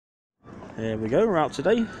Here we go, we're out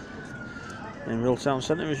today in Rhyl Town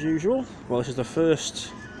Centre as usual. Well, this is the first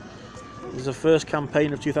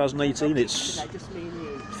campaign of 2018. It's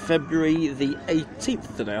February the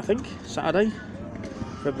 18th today, I think, Saturday,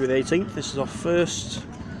 February the 18th. This is our first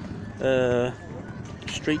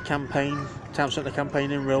street campaign, town centre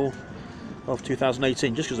campaign in Rhyl of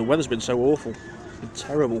 2018, just because the weather's been so awful, it's been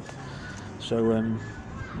terrible. So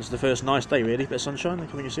this is the first nice day really, bit of sunshine,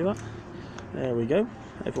 can you see that? There we go,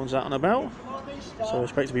 everyone's out and about, so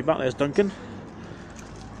it's great to be back. There's Duncan,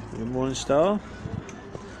 good morning Star,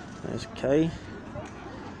 there's Kay,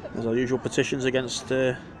 there's our usual petitions against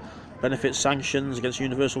benefit sanctions, against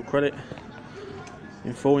universal credit,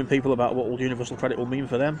 informing people about what universal credit will mean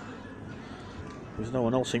for them, because no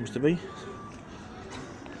one else seems to be.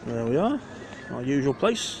 There we are, our usual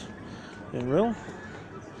place in Rhyl.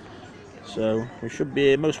 So we should be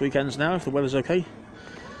here most weekends now if the weather's okay.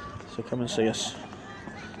 So come and see us.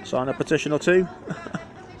 Sign a petition or two.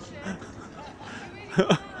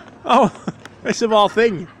 Oh, it's of our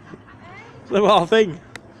thing. It's of our thing.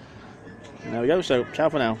 There we go. So ciao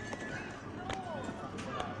for now.